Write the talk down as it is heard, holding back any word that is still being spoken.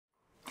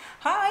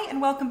Hi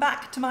and welcome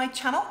back to my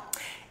channel.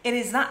 It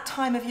is that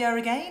time of year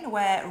again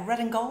where red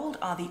and gold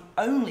are the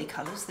only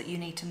colours that you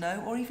need to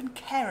know or even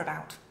care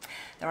about.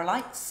 There are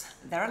lights,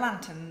 there are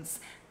lanterns,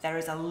 there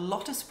is a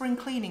lot of spring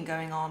cleaning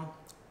going on,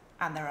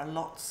 and there are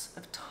lots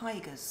of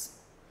tigers.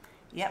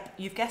 Yep,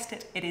 you've guessed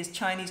it, it is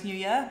Chinese New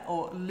Year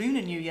or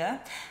Lunar New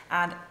Year,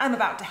 and I'm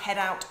about to head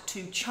out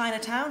to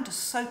Chinatown to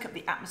soak up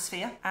the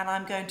atmosphere, and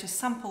I'm going to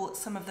sample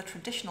some of the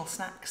traditional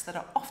snacks that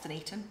are often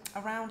eaten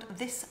around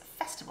this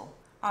festival.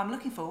 I'm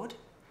looking forward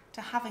to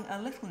having a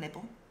little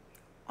nibble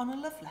on a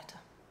love letter.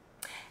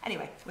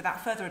 Anyway,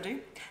 without further ado,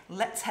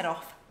 let's head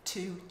off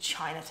to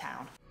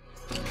Chinatown.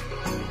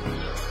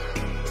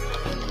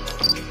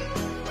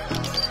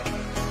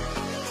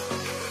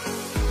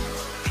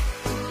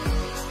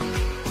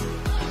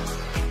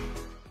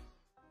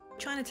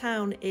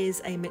 Chinatown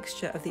is a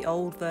mixture of the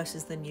old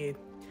versus the new.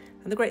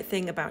 And the great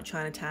thing about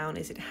Chinatown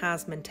is it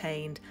has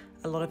maintained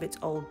a lot of its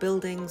old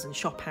buildings and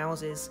shop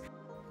houses,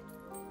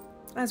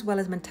 as well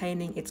as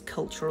maintaining its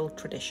cultural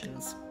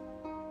traditions.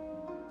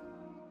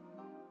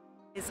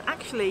 It's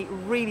actually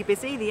really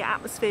busy, the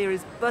atmosphere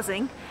is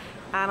buzzing,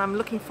 and I'm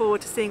looking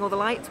forward to seeing all the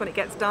lights when it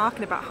gets dark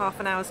in about half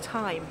an hour's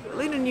time.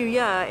 Lunar New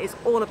Year is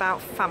all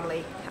about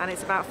family, and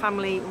it's about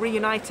family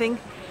reuniting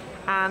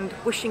and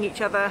wishing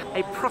each other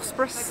a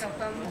prosperous,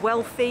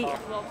 wealthy,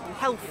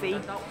 healthy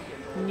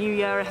New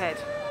Year ahead.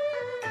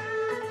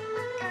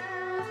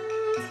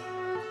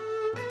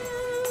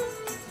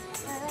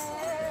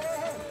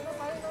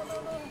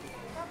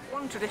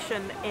 One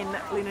tradition in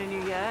Lunar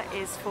New Year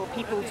is for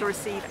people to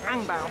receive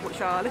angbao,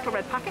 which are little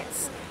red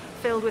packets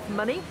filled with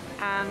money,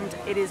 and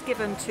it is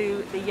given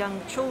to the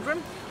young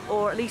children,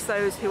 or at least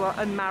those who are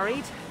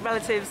unmarried.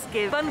 Relatives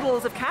give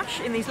bundles of cash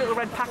in these little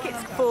red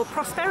packets for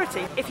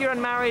prosperity. If you're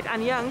unmarried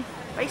and young,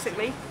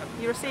 basically,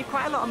 you receive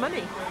quite a lot of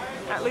money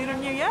at Lunar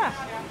New Year.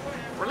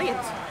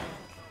 Brilliant.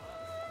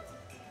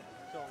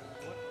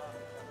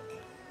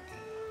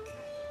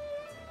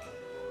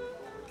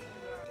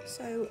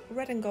 So,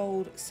 red and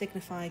gold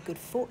signify good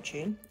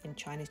fortune in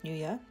Chinese New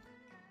Year.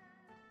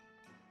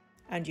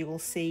 And you will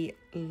see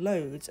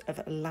loads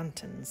of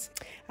lanterns.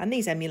 And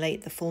these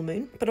emulate the full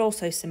moon, but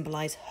also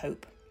symbolise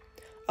hope.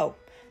 Oh,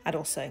 and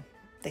also,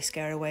 they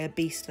scare away a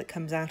beast that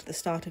comes out at the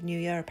start of New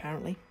Year,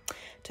 apparently,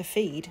 to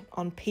feed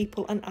on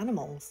people and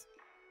animals.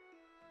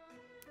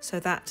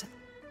 So that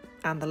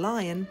and the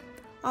lion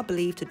are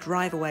believed to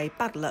drive away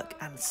bad luck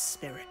and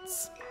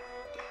spirits.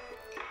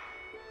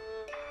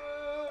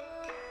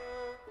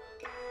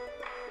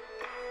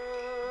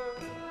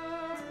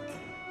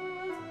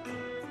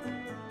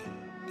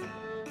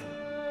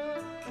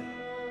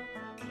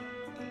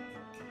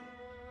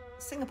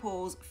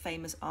 Singapore's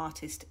famous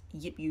artist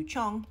Yip Yew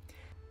Chong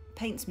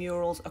paints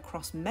murals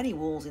across many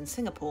walls in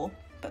Singapore,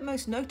 but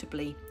most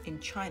notably in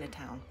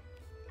Chinatown.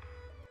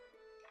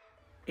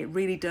 It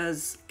really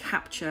does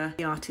capture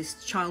the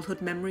artist's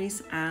childhood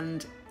memories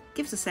and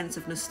gives a sense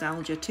of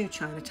nostalgia to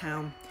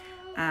Chinatown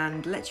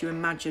and lets you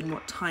imagine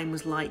what time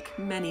was like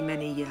many,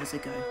 many years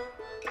ago.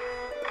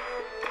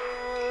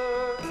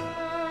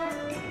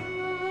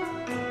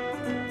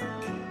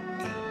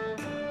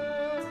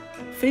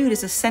 Food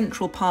is a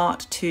central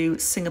part to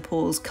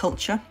Singapore's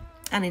culture,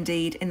 and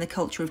indeed in the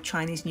culture of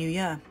Chinese New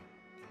Year.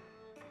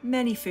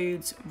 Many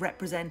foods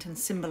represent and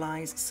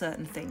symbolise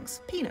certain things.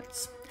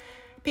 Peanuts.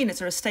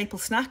 Peanuts are a staple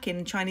snack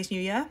in Chinese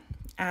New Year,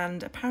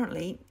 and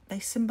apparently they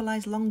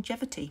symbolise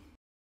longevity.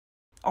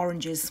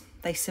 Oranges.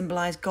 They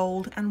symbolise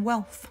gold and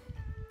wealth.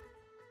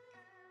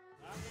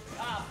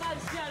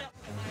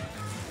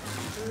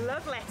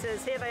 Love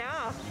letters, here they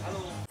are.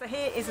 Hello. So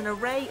here is an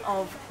array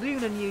of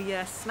Lunar New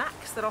Year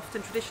snacks that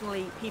often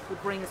traditionally people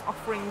bring as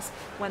offerings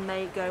when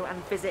they go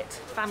and visit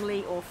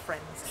family or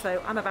friends.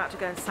 So I'm about to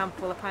go and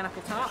sample a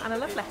pineapple tart and a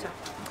love letter.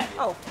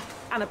 Oh,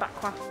 and a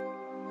bakwa.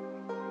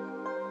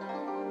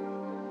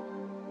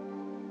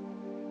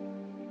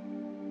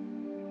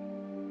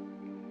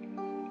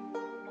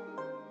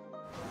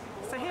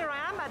 So here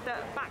I am at the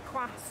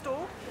bakwa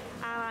stall,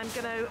 and I'm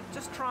going to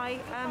just try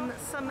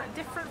some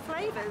different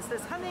flavours.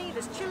 There's honey,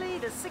 there's chilli,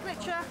 there's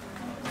signature.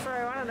 So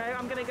I don't know,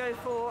 I'm going to go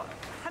for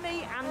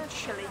honey and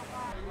chilli.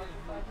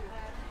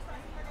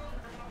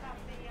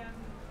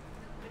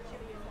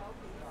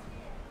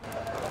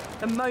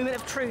 The moment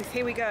of truth,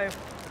 here we go.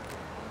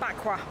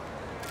 Bakwa.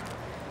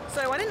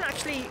 So I didn't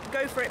actually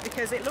go for it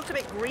because it looked a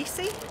bit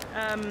greasy.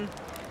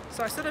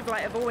 So I sort of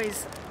like have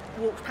always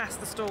walked past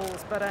the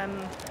stalls, but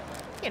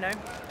you know,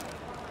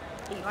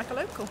 eat like a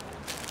local.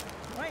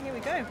 Right, here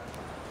we go.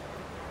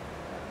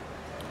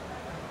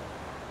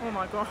 Oh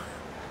my god,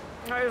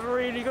 that is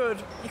really good.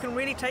 You can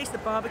really taste the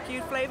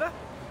barbecue flavour,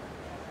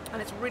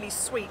 and it's really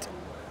sweet.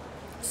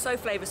 So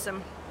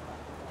flavoursome.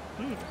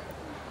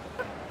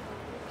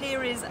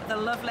 Here is the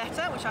love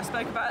letter, which I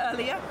spoke about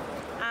earlier.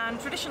 And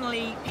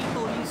traditionally,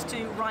 people used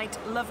to write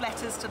love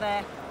letters to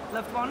their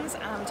loved ones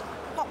and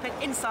pop it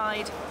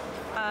inside.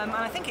 And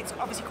I think it's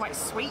obviously quite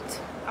sweet.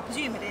 I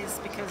presume it is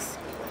because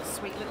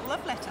sweet little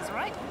love letters,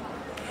 right?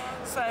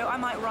 So I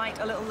might write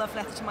a little love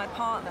letter to my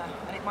partner,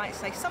 and it might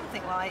say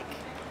something like,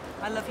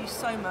 I love you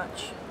so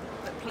much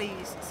that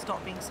please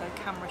stop being so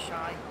camera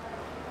shy.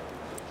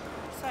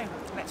 So,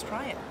 let's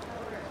try it.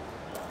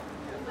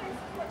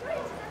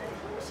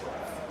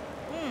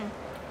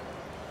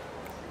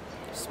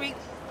 Sweet.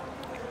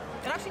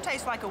 It actually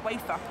tastes like a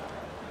wafer.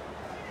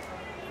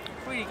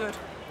 It's really good.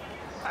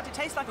 In fact, it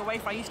tastes like a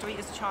wafer I used to eat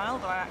as a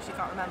child, but I actually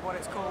can't remember what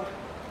it's called.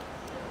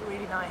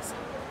 Really nice.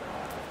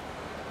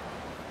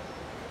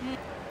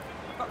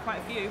 I've got quite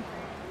a few.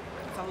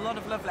 There's a lot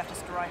of love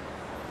letters to write.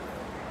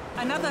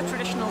 Another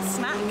traditional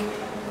snack,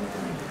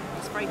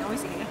 it's very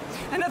noisy here.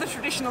 Another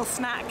traditional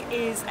snack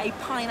is a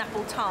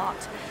pineapple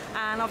tart.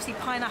 And obviously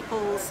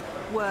pineapples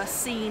were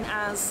seen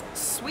as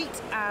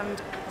sweet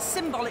and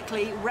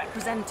symbolically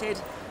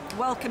represented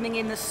welcoming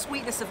in the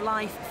sweetness of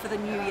life for the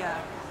new year.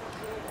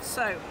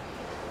 So,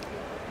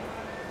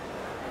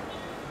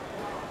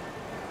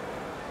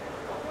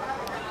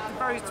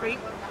 very sweet.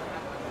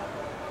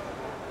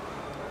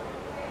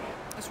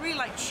 It's really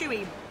like chewy,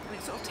 and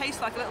it sort of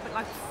tastes like a little bit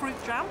like fruit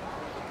jam.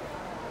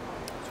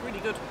 It's really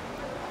good.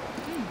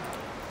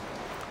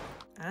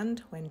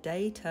 And when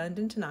day turned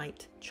into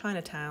night,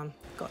 Chinatown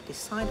got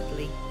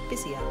decidedly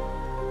busier.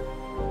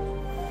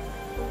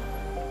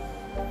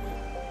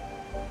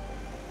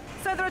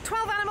 So there are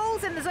 12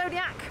 animals in the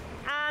zodiac,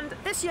 and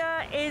this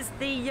year is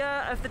the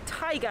year of the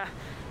tiger,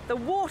 the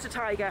water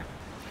tiger.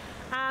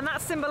 And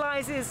that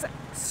symbolises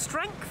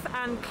strength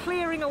and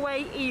clearing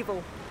away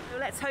evil. So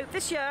let's hope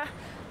this year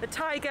the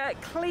tiger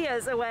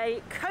clears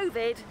away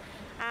COVID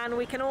and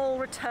we can all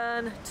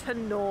return to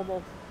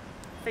normal.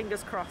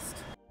 Fingers crossed.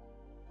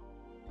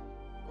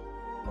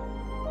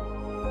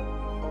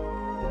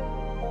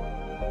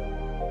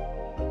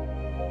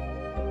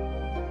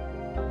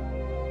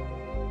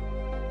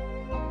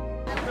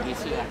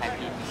 Wish you a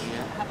Happy New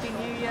Year. Happy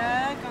New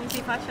Year,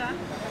 Gongxi Pasha.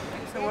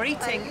 So we're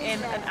eating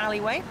in an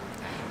alleyway,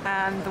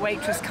 and the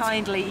waitress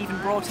kindly even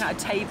brought out a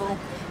table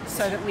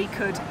so that we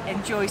could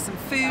enjoy some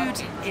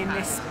food in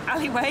this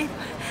alleyway,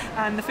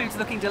 and the food's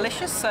looking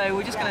delicious, so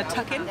we're just going to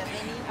tuck in.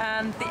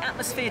 And the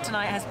atmosphere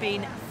tonight has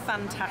been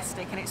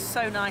fantastic, and it's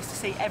so nice to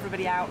see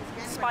everybody out,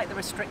 despite the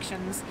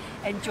restrictions,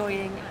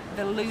 enjoying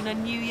the Lunar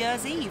New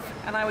Year's Eve.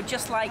 And I would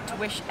just like to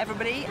wish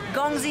everybody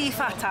Gongxi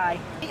Fatai,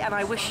 and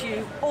I wish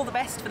you all the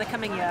best for the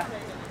coming year.